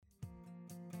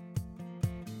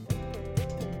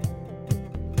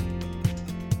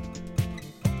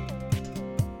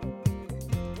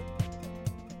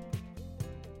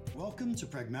Welcome to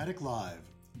Pragmatic Live,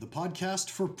 the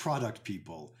podcast for product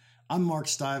people. I'm Mark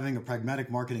Stiving, a pragmatic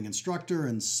marketing instructor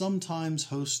and sometimes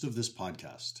host of this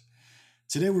podcast.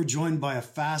 Today we're joined by a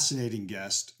fascinating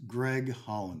guest, Greg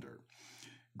Hollander.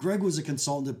 Greg was a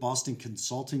consultant at Boston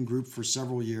Consulting Group for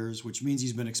several years, which means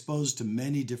he's been exposed to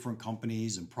many different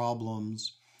companies and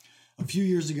problems. A few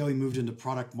years ago, he moved into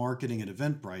product marketing at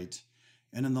Eventbrite,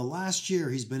 and in the last year,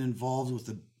 he's been involved with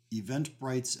the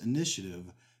Eventbrite's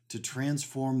initiative to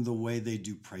transform the way they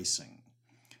do pricing.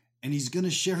 And he's going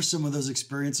to share some of those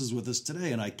experiences with us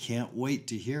today, and I can't wait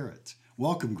to hear it.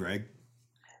 Welcome, Greg.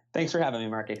 Thanks for having me,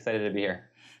 Mark. Excited to be here.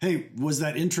 Hey, was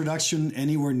that introduction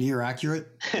anywhere near accurate?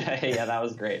 Yeah, that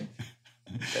was great.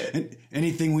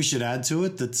 Anything we should add to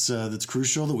it that's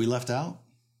crucial that we left out?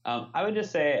 I would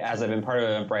just say, as I've been part of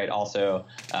Eventbrite, also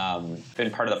been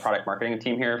part of the product marketing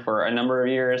team here for a number of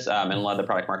years and led the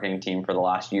product marketing team for the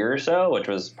last year or so, which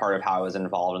was part of how I was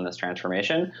involved in this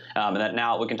transformation. And that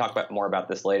now we can talk more about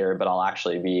this later, but I'll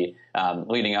actually be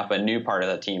leading up a new part of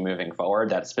the team moving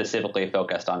forward that's specifically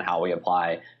focused on how we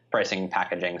apply pricing,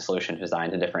 packaging, solution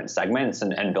design to different segments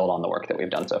and build on the work that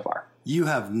we've done so far. You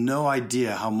have no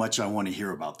idea how much I want to hear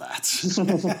about that.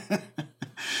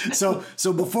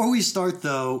 So before we start,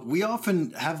 though, we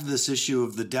often have this issue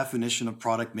of the definition of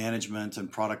product management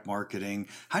and product marketing.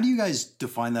 How do you guys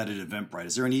define that at Eventbrite?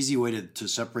 Is there an easy way to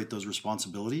separate those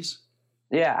responsibilities?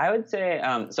 Yeah, I would say,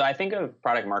 so I think of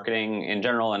product marketing in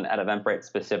general and at Eventbrite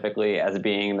specifically as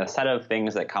being the set of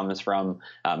things that comes from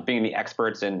being the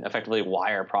experts in effectively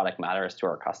why our product matters to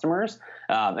our customers.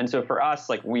 And so for us,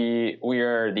 like we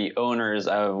are the owners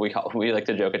of, we like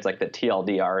to joke, it's like the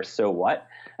TLDR, so what?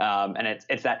 And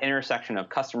it's that intersection of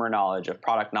customer knowledge, of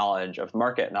product knowledge, of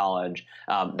market knowledge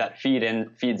that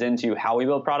feeds into how we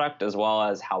build product as well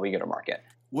as how we go to market.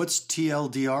 What's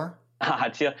TLDR?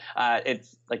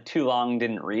 It's like too long,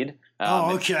 didn't read.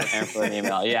 Okay. For an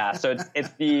email. Yeah. So it's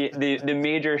the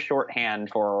major shorthand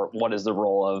for what is the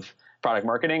role of product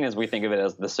marketing as we think of it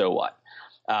as the so what.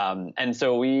 And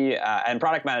so and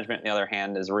product management, on the other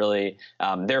hand, is really,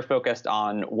 they're focused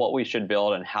on what we should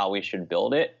build and how we should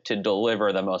build it to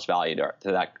deliver the most value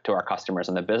to our customers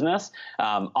in the business.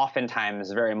 Oftentimes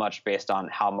very much based on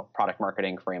how product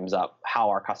marketing frames up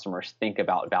how our customers think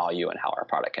about value and how our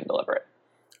product can deliver it.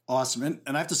 Awesome.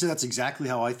 And I have to say that's exactly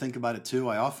how I think about it too.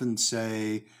 I often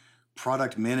say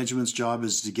product management's job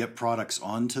is to get products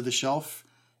onto the shelf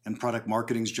and product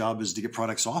marketing's job is to get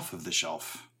products off of the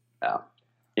shelf.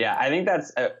 Yeah, I think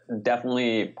that's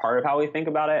definitely part of how we think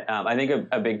about it. I think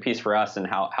a big piece for us and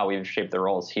how we've shaped the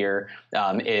roles here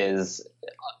is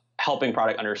helping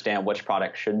product understand which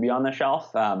products should be on the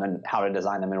shelf and how to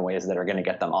design them in ways that are going to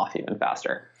get them off even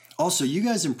faster. Also, you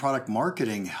guys in product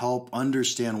marketing help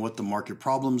understand what the market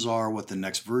problems are, what the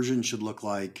next version should look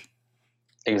like.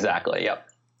 Exactly. Yep.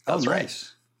 That's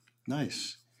nice. Right.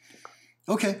 Nice.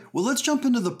 Okay. Well, let's jump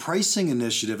into the pricing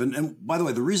initiative. And by the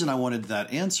way, the reason I wanted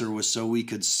that answer was so we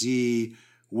could see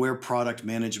where product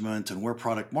management and where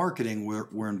product marketing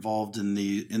were involved in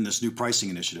this new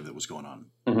pricing initiative that was going on.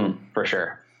 Mm-hmm. For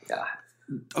sure. Yeah.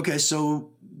 Okay.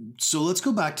 So let's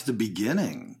go back to the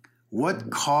beginning. What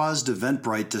caused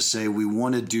Eventbrite to say we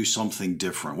want to do something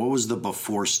different? What was the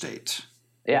before state?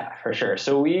 Yeah, for sure.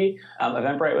 So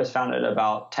Eventbrite was founded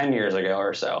about 10 years ago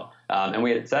or so. And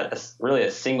we had set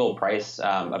a single price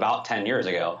about 10 years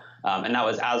ago. And that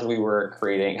was as we were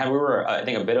creating, and we were, I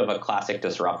think, a bit of a classic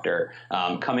disruptor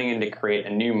coming in to create a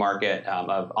new market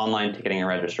of online ticketing and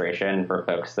registration for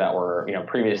folks that were,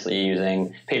 previously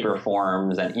using paper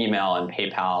forms and email and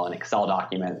PayPal and Excel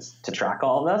documents to track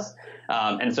all of this.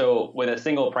 And so with a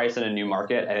single price in a new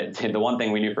market, the one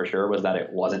thing we knew for sure was that it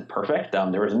wasn't perfect.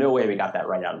 There was no way we got that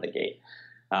right out of the gate.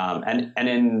 And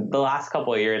in the last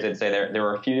couple of years, I'd say there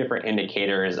were a few different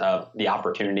indicators of the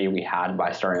opportunity we had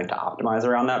by starting to optimize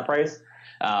around that price.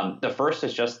 The first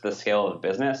is just the scale of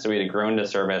business. So we had grown to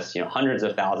service hundreds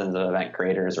of thousands of event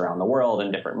creators around the world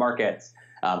in different markets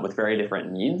with very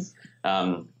different needs.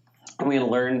 And we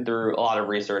learned through a lot of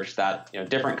research that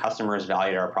different customers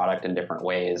valued our product in different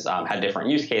ways, had different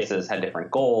use cases, had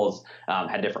different goals,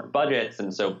 had different budgets,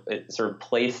 and so it sort of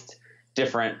placed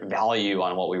different value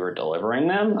on what we were delivering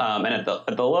them. And at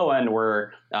the low end,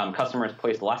 where customers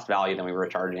placed less value than we were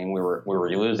charging, we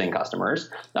were losing customers.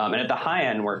 And at the high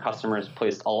end, where customers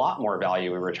placed a lot more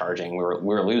value we were charging, we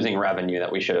were losing revenue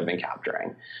that we should have been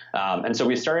capturing. And so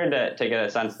we started to get a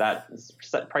sense that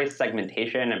price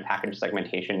segmentation and package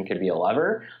segmentation could be a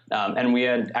lever. And we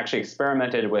had actually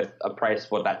experimented with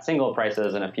what that single price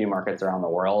is in a few markets around the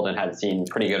world and had seen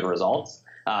pretty good results.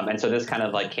 And so this kind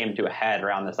of like came to a head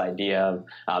around this idea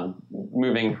of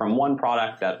moving from one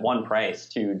product at one price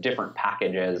to different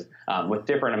packages packages with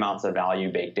different amounts of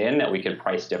value baked in that we could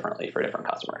price differently for different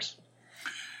customers.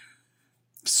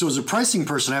 So as a pricing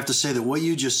person, I have to say that what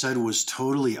you just said was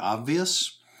totally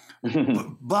obvious.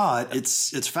 But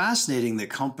it's fascinating that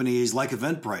companies like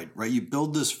Eventbrite, right? You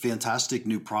build this fantastic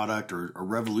new product or a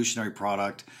revolutionary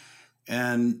product,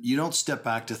 and you don't step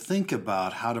back to think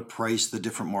about how to price the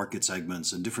different market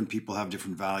segments, and different people have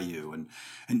different value.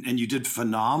 And you did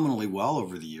phenomenally well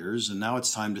over the years. And now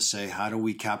it's time to say, how do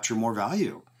we capture more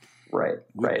value? Right,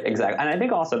 exactly. And I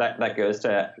think also that goes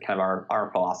to kind of our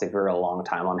philosophy for a long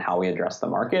time on how we address the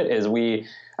market is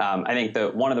I think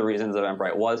that one of the reasons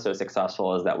Eventbrite was so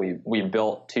successful is that we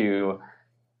built to,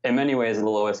 in many ways, the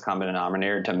lowest common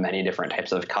denominator to many different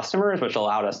types of customers, which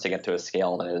allowed us to get to a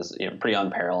scale that is pretty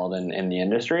unparalleled in the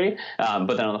industry.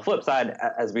 But then on the flip side,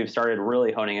 as we've started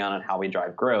really honing in on how we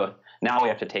drive growth, now we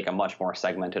have to take a much more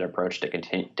segmented approach to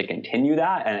continue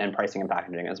that, and pricing and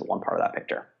packaging is one part of that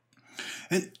picture.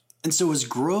 And so is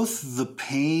growth the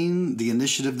pain, the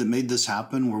initiative that made this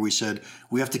happen, where we said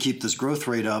we have to keep this growth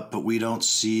rate up, but we don't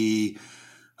see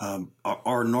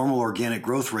our normal organic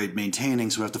growth rate maintaining,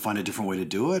 so we have to find a different way to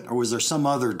do it? Or was there some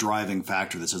other driving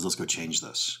factor that says, let's go change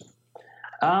this?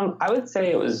 I would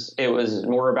say it was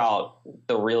more about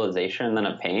the realization than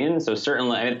a pain. So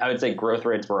certainly, I would say growth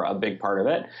rates were a big part of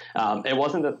it. It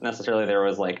wasn't that necessarily there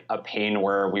was like a pain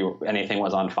where anything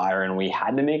was on fire and we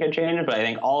had to make a change. But I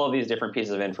think all of these different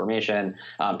pieces of information,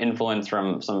 influence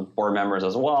from some board members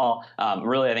as well,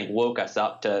 really I think woke us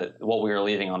up to what we were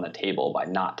leaving on the table by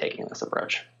not taking this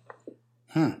approach.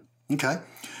 Okay.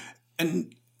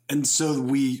 And so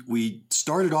we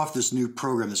started off this new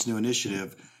program, this new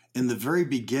initiative. In the very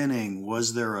beginning,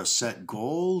 was there a set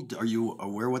goal? Are you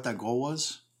aware what that goal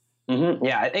was? Mm-hmm.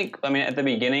 Yeah, I mean, at the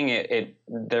beginning,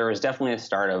 there was definitely a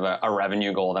start of a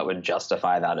revenue goal that would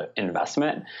justify that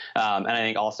investment. And I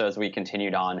think also as we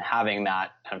continued on, having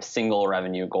that kind of single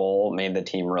revenue goal made the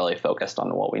team really focused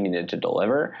on what we needed to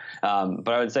deliver. But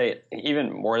I would say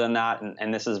even more than that,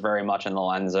 and this is very much in the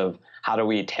lens of how do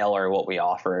we tailor what we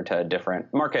offer to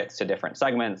different markets, to different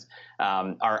segments.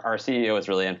 Our CEO was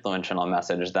really influential on a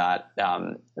message that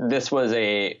this was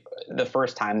the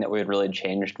first time that we had really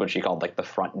changed what she called like the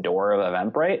front door of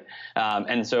Eventbrite.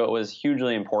 And so it was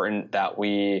hugely important that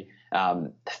we,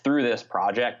 through this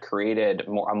project, created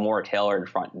a more tailored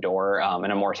front door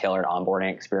and a more tailored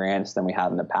onboarding experience than we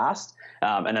had in the past.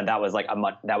 And then that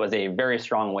was a very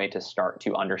strong way to start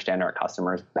to understand our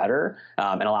customers better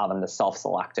and allow them to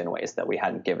self-select in ways that we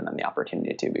hadn't given them the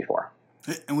opportunity to before.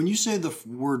 And when you say the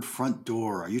word front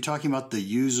door, are you talking about the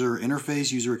user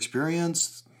interface, user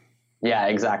experience? Yeah,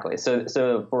 exactly. So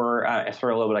for a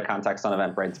little bit of context on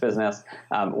Eventbrite's business,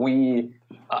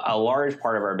 a large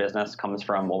part of our business comes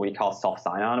from what we call self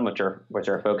sign-on, which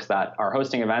are folks that are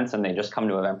hosting events and they just come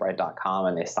to Eventbrite.com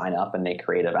and they sign up and they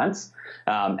create events.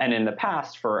 And in the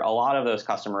past, for a lot of those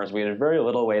customers, we had very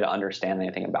little way to understand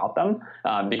anything about them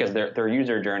because their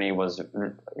user journey was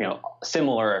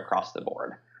similar across the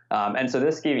board. And so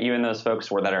this gave even those folks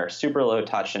that are super low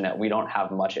touch and that we don't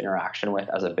have much interaction with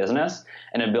as a business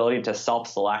an ability to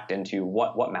self-select into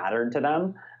what mattered to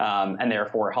them and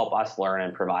therefore help us learn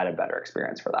and provide a better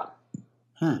experience for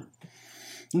them.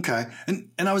 Okay.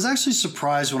 And I was actually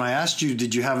surprised when I asked you,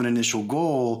 did you have an initial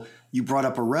goal? You brought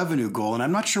up a revenue goal, and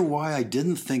I'm not sure why I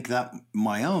didn't think that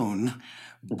my own,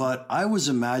 but I was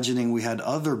imagining we had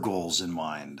other goals in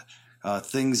mind,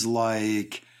 things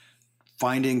like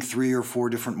finding 3 or 4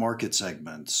 different market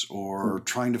segments or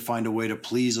trying to find a way to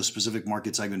please a specific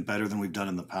market segment better than we've done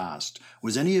in the past.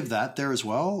 Was any of that there as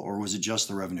well, or was it just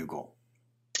the revenue goal?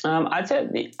 I'd say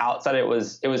at the outset, it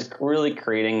was really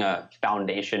creating a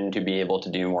foundation to be able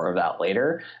to do more of that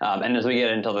later. And as we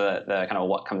get into the kind of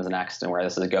what comes next and where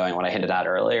this is going, what I hinted at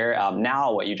earlier,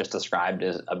 now what you just described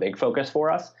is a big focus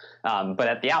for us. But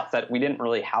at the outset, we didn't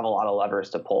really have a lot of levers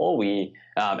to pull.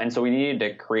 And so we needed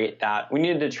to create that. We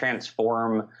needed to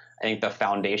transform, I think, the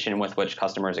foundation with which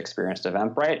customers experienced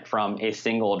Eventbrite from a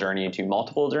single journey to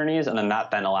multiple journeys. And then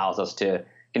that allows us to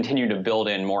continue to build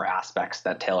in more aspects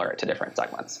that tailor it to different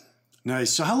segments.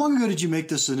 Nice. So how long ago did you make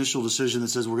this initial decision that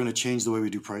says we're going to change the way we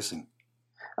do pricing?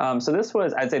 So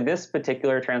I'd say this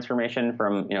particular transformation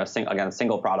from,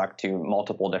 single product to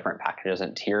multiple different packages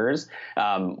and tiers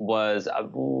was a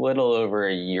little over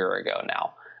a year ago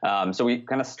now. So we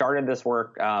kind of started this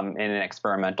work in an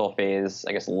experimental phase,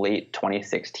 I guess, late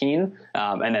 2016,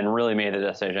 and then really made the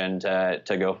decision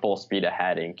to go full speed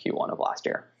ahead in Q1 of last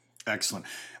year. Excellent.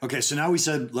 Okay, so now we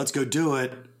said, let's go do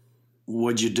it.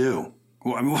 What'd you do?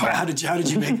 Well, I mean, how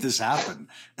did you make this happen?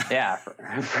 Yeah,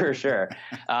 for sure.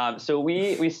 So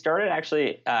we started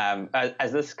actually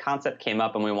as this concept came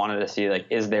up, and we wanted to see, like,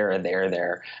 is there a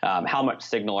there? How much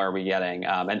signal are we getting?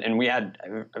 And we had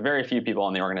very few people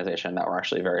in the organization that were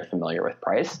actually very familiar with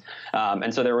price.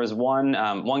 And so there was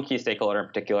one key stakeholder in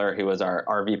particular who was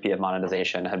our VP of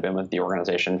monetization, had been with the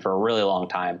organization for a really long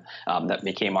time, that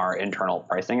became our internal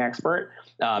pricing expert.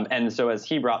 And so as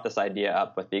he brought this idea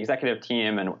up with the executive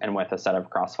team and with a set of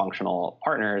cross-functional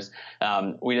partners,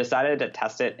 we decided to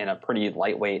test it in a pretty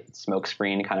lightweight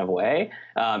smokescreen kind of way.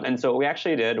 And so what we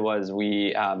actually did was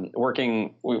we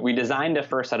designed a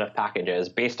first set of packages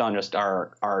based on just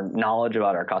our knowledge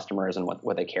about our customers and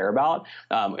what they care about.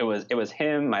 It was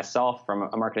him, myself from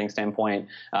a marketing standpoint,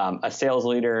 a sales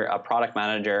leader, a product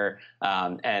manager,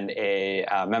 and a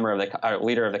member of the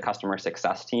leader of the customer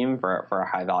success team for our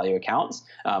high value accounts,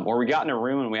 where we got in a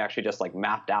room and we actually just like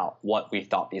mapped out what we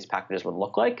thought these packages would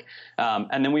look like.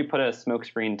 And then we put a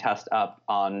smokescreen test up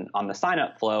on the sign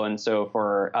up flow. And so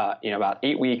for about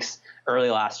 8 weeks early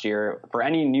last year, for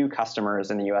any new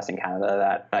customers in the US and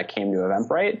Canada that came to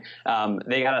Eventbrite,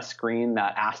 they got a screen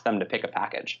that asked them to pick a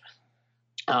package.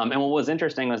 And what was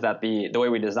interesting was that the way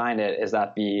we designed it is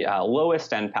that the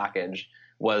lowest end package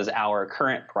was our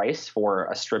current price for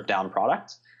a stripped down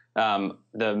product.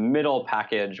 The middle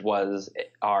package was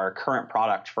our current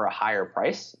product for a higher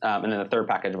price. And then the third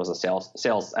package was a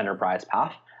sales enterprise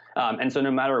path. And so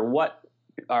no matter what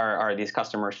these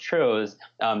customers chose,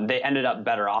 they ended up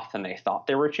better off than they thought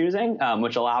they were choosing,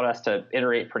 which allowed us to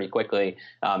iterate pretty quickly,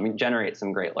 generate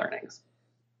some great learnings.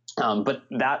 But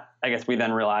that, I guess we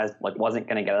then realized, like, wasn't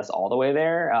going to get us all the way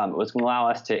there. It was going to allow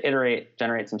us to iterate,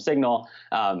 generate some signal.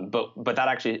 But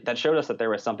that showed us that there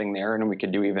was something there and we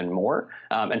could do even more.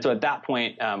 And so at that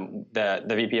point, the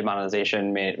VP of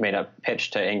monetization made a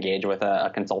pitch to engage with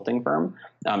a consulting firm,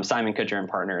 Simon Kucher and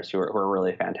Partners, who are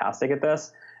really fantastic at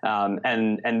this. And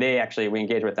we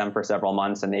engaged with them for several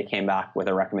months, and they came back with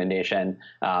a recommendation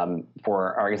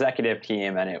for our executive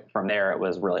team. And from there, it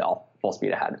was really all full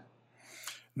speed ahead.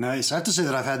 Nice. I have to say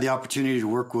that I've had the opportunity to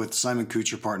work with Simon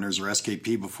Kucher Partners, or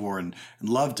SKP, before and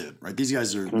loved it. Right, these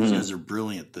guys are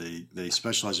brilliant. They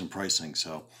specialize in pricing.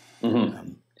 So,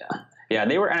 yeah,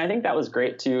 they were, and I think that was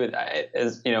great too.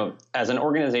 As an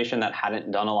organization that hadn't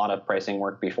done a lot of pricing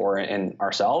work before in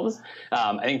ourselves,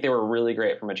 I think they were really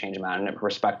great from a change management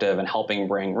perspective and helping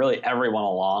bring really everyone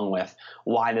along with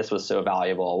why this was so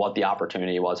valuable, what the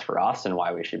opportunity was for us, and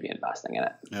why we should be investing in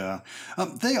it. Yeah,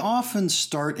 they often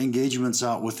start engagements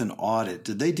out with an audit.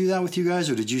 Did they do that with you guys,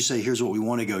 or did you say, "Here's what we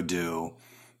want to go do,"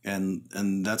 and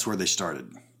that's where they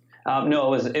started?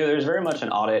 No, it was very much an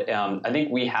audit. I think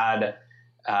we had.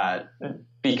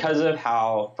 Because of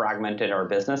how fragmented our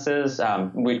business is,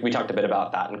 we talked a bit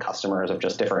about that in customers of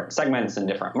just different segments and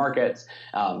different markets,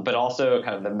 but also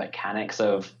kind of the mechanics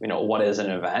of, what is an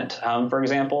event, for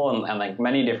example, and like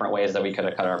many different ways that we could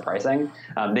have cut our pricing.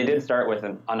 They did start with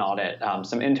an audit,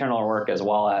 some internal work, as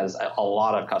well as a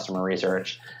lot of customer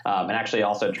research, and actually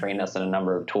also trained us in a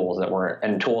number of tools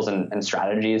and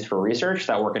strategies for research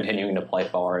that we're continuing to play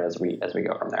forward as we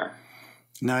go from there.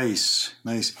 Nice.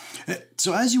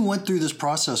 So as you went through this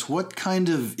process, what kind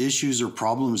of issues or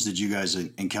problems did you guys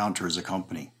encounter as a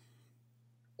company?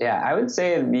 Yeah, I would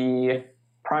say the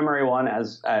primary one,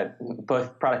 as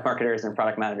both product marketers and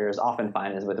product managers often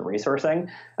find, is with resourcing.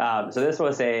 So this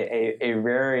was a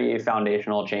very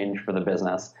foundational change for the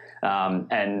business.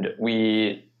 And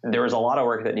there was a lot of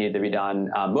work that needed to be done,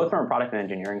 both from a product and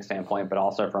engineering standpoint, but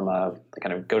also from a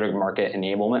kind of go-to-market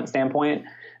enablement standpoint.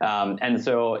 And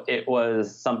so it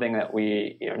was something that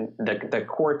the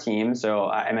core team, so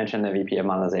I mentioned the VP of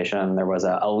monetization, there was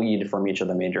a lead from each of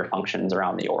the major functions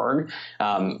around the org,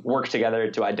 worked together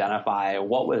to identify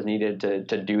what was needed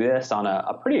to do this on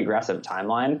a pretty aggressive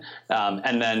timeline.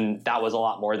 And then that was a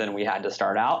lot more than we had to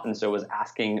start out. And so it was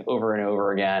asking over and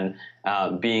over again,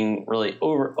 being really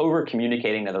over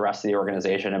communicating to the rest of the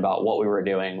organization about what we were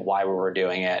doing, why we were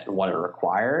doing it, and what it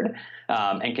required,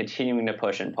 and continuing to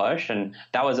push. And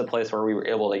that was a place where we were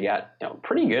able to get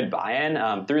pretty good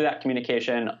buy-in through that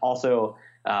communication. Also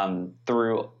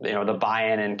through the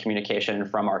buy-in and communication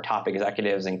from our top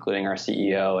executives, including our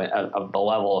CEO, of the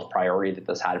level of priority that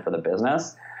this had for the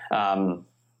business.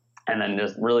 And then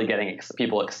just really getting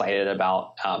people excited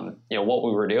about, what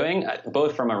we were doing,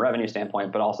 both from a revenue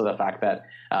standpoint, but also the fact that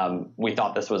we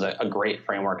thought this was a great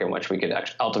framework in which we could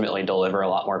ultimately deliver a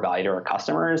lot more value to our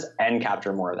customers and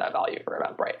capture more of that value for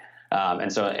Eventbrite.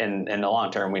 And so in the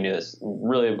long term, we knew this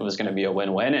really was going to be a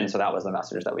win-win. And so that was the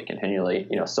message that we continually,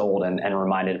 sold and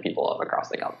reminded people of across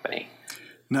the company.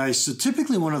 Nice. So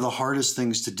typically one of the hardest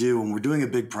things to do when we're doing a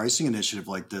big pricing initiative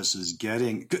like this is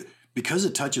because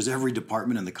it touches every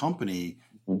department in the company,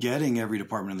 getting every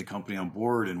department in the company on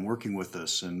board and working with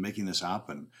us and making this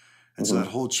happen. And so that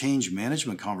whole change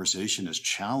management conversation is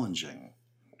challenging.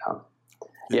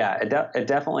 Yeah, it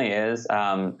definitely is.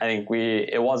 I think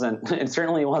it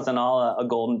certainly wasn't all a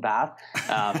golden path.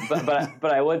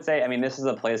 But I would say, I mean, this is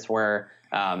a place where,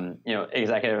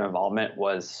 executive involvement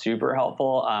was super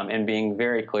helpful in being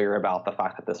very clear about the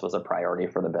fact that this was a priority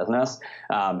for the business.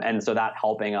 And so that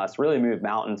helping us really move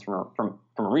mountains from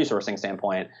a resourcing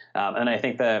standpoint. And I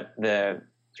think the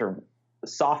sort of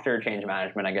softer change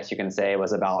management, I guess you can say,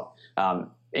 was about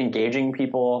engaging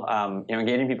people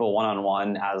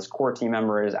one-on-one as core team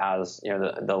members, as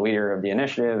the leader of the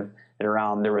initiative.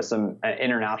 There was some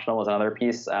international was another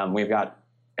piece. We've got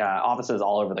offices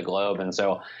all over the globe, and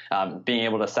so being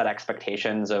able to set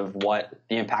expectations of what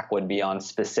the impact would be on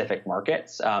specific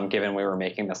markets, given we were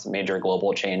making this major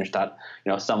global change that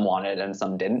some wanted and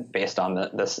some didn't, based on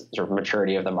this sort of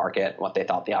maturity of the market, what they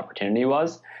thought the opportunity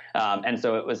was. And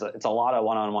so it's a lot of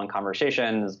one-on-one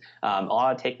conversations, a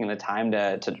lot of taking the time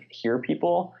to hear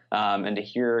people and to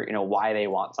hear why they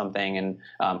want something and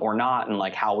or not, and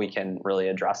like how we can really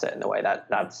address it in the way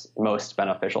that's most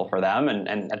beneficial for them,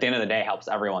 and at the end of the day helps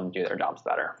everyone do their jobs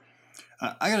better.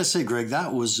 I got to say, Greg,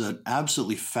 that was an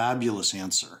absolutely fabulous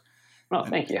answer. Oh,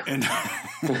 thank you. And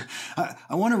I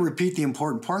want to repeat the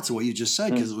important parts of what you just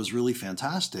said because it was really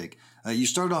fantastic. You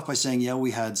started off by saying,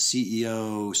 we had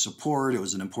CEO support. It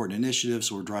was an important initiative,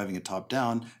 so we're driving it top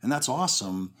down, and that's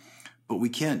awesome. But we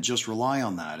can't just rely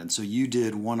on that. And so you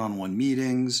did one-on-one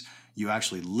meetings. You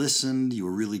actually listened. You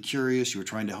were really curious. You were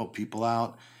trying to help people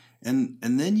out. And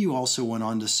then you also went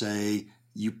on to say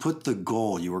you put the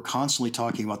goal. You were constantly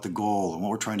talking about the goal and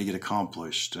what we're trying to get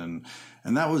accomplished. And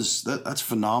that's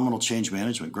phenomenal change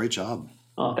management. Great job.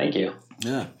 Oh, thank you.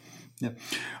 Yeah.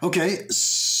 Okay.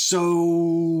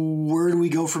 So where do we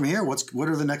go from here? What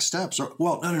are the next steps?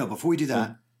 No. Before we do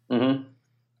that,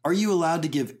 are you allowed to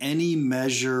give any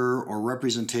measure or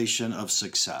representation of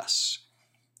success?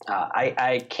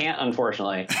 I can't,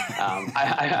 unfortunately.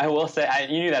 I will say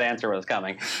you knew that answer was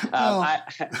coming.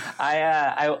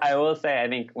 I will say I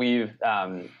think we've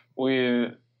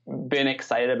been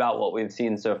excited about what we've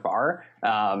seen so far,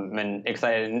 and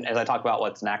excited as I talk about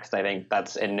what's next. I think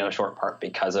that's in no short part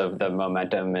because of the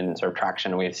momentum and sort of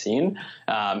traction we've seen.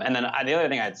 And then the other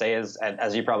thing I'd say is,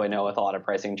 as you probably know, with a lot of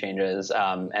pricing changes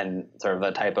and sort of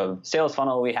the type of sales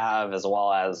funnel we have, as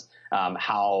well as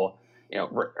how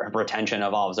retention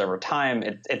evolves over time,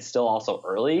 it's still also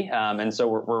early, and so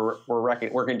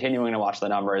we're continuing to watch the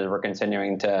numbers. We're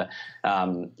continuing to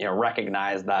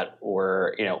recognize that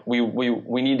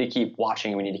we need to keep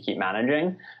watching. We need to keep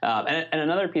managing. And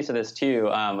another piece of this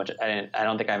too, which I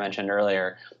don't think I mentioned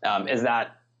earlier, is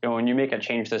that when you make a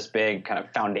change this big, kind of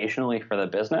foundationally for the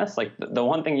business, like the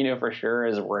one thing for sure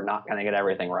is we're not going to get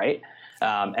everything right.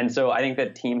 And so I think the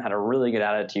team had a really good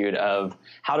attitude of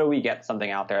how do we get something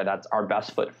out there that's our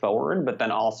best foot forward, but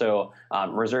then also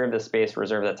reserve the space,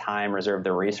 reserve the time, reserve the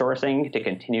resourcing to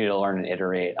continue to learn and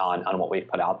iterate on what we've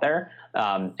put out there,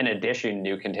 in addition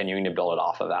to continuing to build it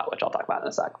off of that, which I'll talk about in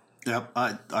a sec. Yep,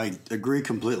 I agree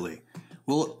completely.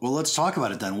 Well, let's talk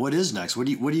about it then. What is next? What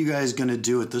are you guys going to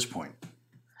do at this point?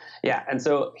 Yeah. And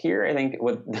so here, I think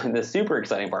what the super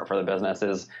exciting part for the business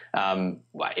is,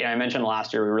 I mentioned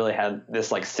last year, we really had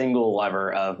this like single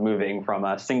lever of moving from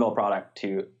a single product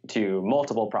to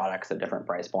multiple products at different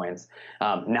price points.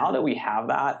 Now that we have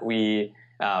that, we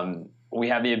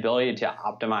have the ability to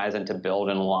optimize and to build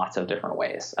in lots of different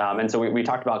ways. And so we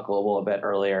talked about global a bit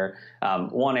earlier.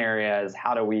 One area is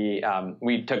how do we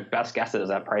took best guesses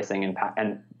at pricing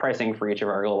and pricing for each of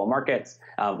our global markets.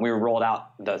 We rolled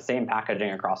out the same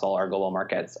packaging across all our global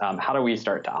markets. How do we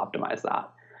start to optimize that?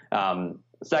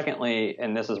 Secondly,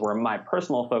 and this is where my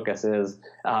personal focus is,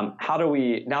 how do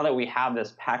we, now that we have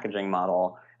this packaging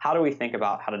model, how do we think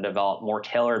about how to develop more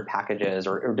tailored packages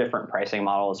or different pricing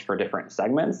models for different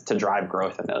segments to drive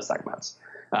growth in those segments?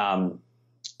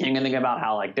 You can think about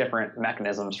how like different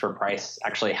mechanisms for price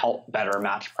actually help better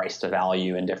match price to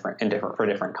value in different for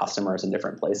different customers in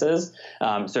different places.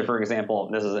 So for example,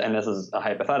 this is a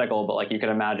hypothetical, but like you can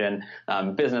imagine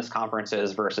business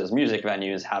conferences versus music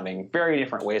venues having very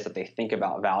different ways that they think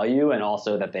about value and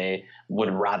also that they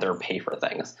would rather pay for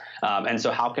things. And so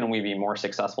how can we be more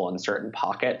successful in certain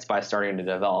pockets by starting to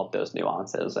develop those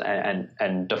nuances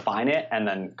and define it and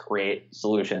then create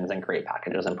solutions and create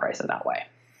packages and price in that way?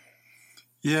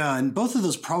 Yeah, and both of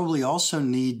those probably also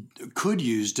could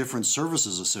use different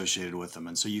services associated with them.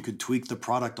 And so you could tweak the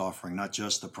product offering, not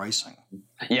just the pricing.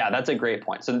 Yeah, that's a great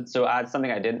point. So that's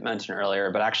something I didn't mention earlier,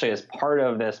 but actually as part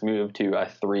of this move to a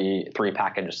three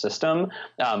package system,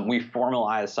 we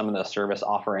formalized some of the service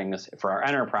offerings for our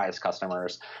enterprise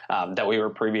customers that we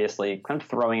were previously kind of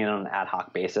throwing in on an ad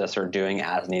hoc basis or doing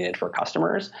as needed for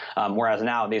customers. Whereas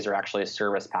now these are actually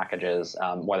service packages,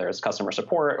 whether it's customer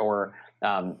support or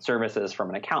services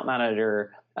from an account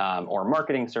manager or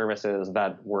marketing services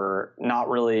that were not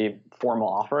really formal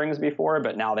offerings before,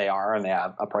 but now they are, and they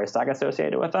have a price tag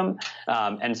associated with them.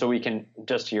 And so we can,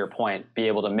 just to your point, be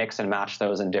able to mix and match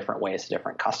those in different ways to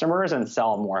different customers and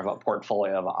sell more of a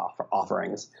portfolio of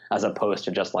offerings as opposed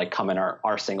to just like come in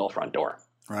our single front door.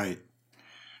 Right.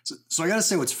 So I got to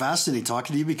say, what's fascinating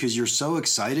talking to you because you're so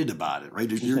excited about it,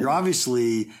 right? You're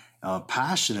obviously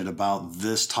passionate about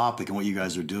this topic and what you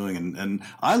guys are doing. And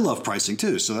I love pricing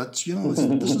too. So that's,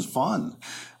 this is fun.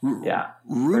 Yeah.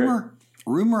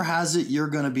 Rumor has it you're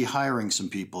going to be hiring some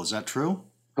people. Is that true?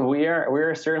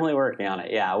 We're certainly working on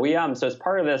it. Yeah, so as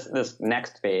part of this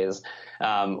next phase,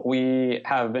 we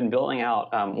have been building out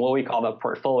what we call the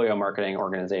portfolio marketing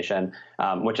organization,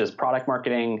 which is product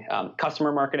marketing,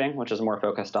 customer marketing, which is more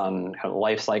focused on kind of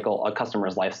a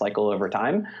customer's life cycle over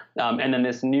time, and then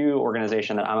this new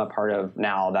organization that I'm a part of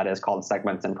now that is called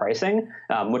segments and pricing,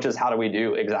 which is how do we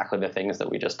do exactly the things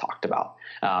that we just talked about.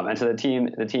 And so the team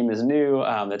is new,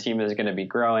 the team is going to be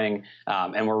growing,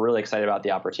 and we're really excited about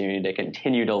the opportunity to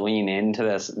continue to lean into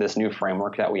this new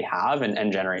framework that we have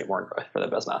and generate more growth for the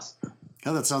business.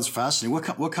 Yeah, that sounds fascinating.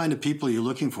 What kind of people are you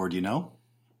looking for? Do you know?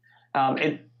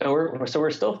 We're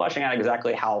still fleshing out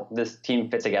exactly how this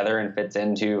team fits together and fits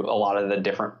into a lot of the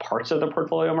different parts of the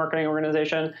portfolio marketing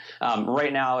organization.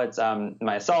 Right now, it's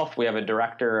myself. We have a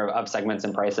director of segments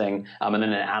and pricing, and then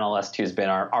an analyst who's been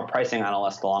our pricing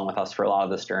analyst along with us for a lot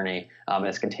of this journey,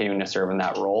 is continuing to serve in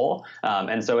that role.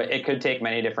 And so it could take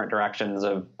many different directions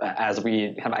as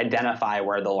we kind of identify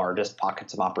where the largest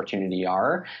pockets of opportunity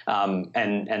are,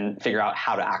 and figure out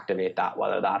how to activate that,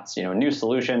 whether that's new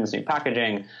solutions, new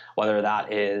packaging, whether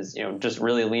that is just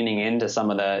really leaning into some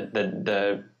of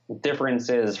the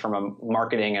differences from a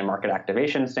marketing and market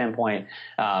activation standpoint.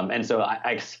 And so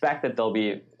I expect that there'll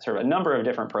be sort of a number of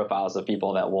different profiles of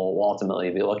people that we'll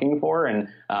ultimately be looking for, and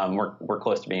we're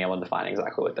close to being able to define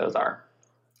exactly what those are.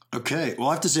 Okay. Well,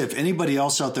 I have to say, if anybody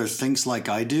else out there thinks like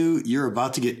I do, you're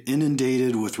about to get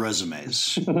inundated with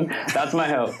resumes. That's my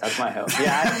hope.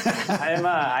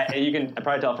 Yeah, you can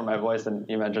probably tell from my voice, and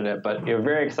you mentioned it, but you're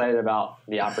very excited about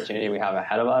the opportunity we have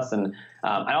ahead of us. And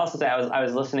I'd also say I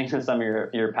was listening to some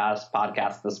of your past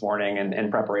podcasts this morning in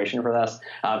preparation for this,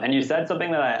 and you said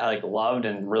something that I loved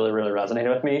and really, really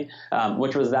resonated with me,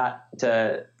 which was that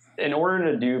in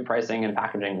order to do pricing and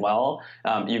packaging well,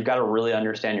 you've got to really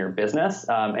understand your business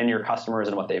and your customers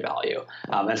and what they value.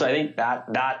 And so I think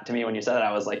that to me, when you said that,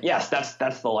 I was like, yes,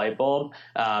 that's the light bulb.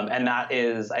 And that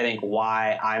is, I think,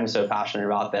 why I'm so passionate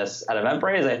about this at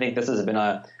Eventbrite. Is I think this has been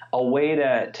a way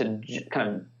to kind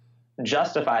of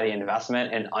justify the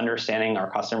investment in understanding our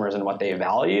customers and what they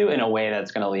value in a way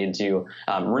that's going to lead to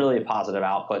really positive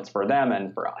outputs for them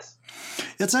and for us.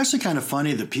 It's actually kind of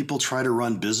funny that people try to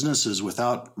run businesses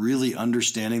without really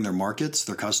understanding their markets,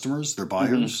 their customers, their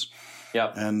buyers. Mm-hmm.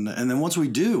 Yep. And then once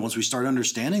we start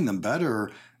understanding them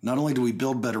better, not only do we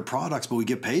build better products, but we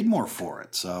get paid more for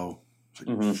it. So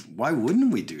why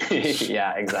wouldn't we do this?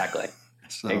 Yeah, exactly.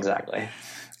 Exactly.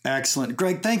 Excellent.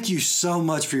 Greg, thank you so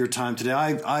much for your time today.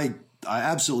 I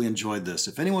absolutely enjoyed this.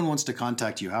 If anyone wants to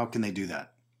contact you, how can they do that?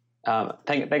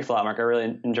 Thanks a lot, Mark. I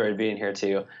really enjoyed being here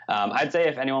too. I'd say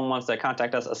if anyone wants to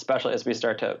contact us, especially as we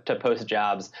start to post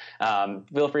jobs,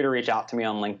 feel free to reach out to me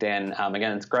on LinkedIn.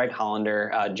 Again, it's Greg Hollander,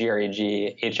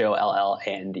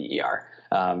 GregHollander,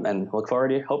 and look forward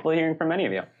to hopefully hearing from many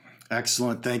of you.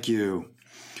 Excellent. Thank you.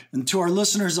 And to our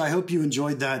listeners, I hope you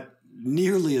enjoyed that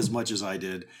nearly as much as I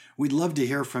did. We'd love to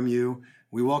hear from you.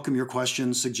 We welcome your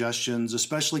questions, suggestions,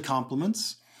 especially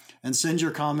compliments, and send your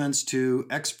comments to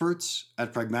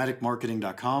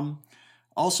experts@pragmaticmarketing.com.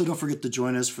 Also, don't forget to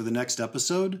join us for the next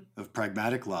episode of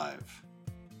Pragmatic Live.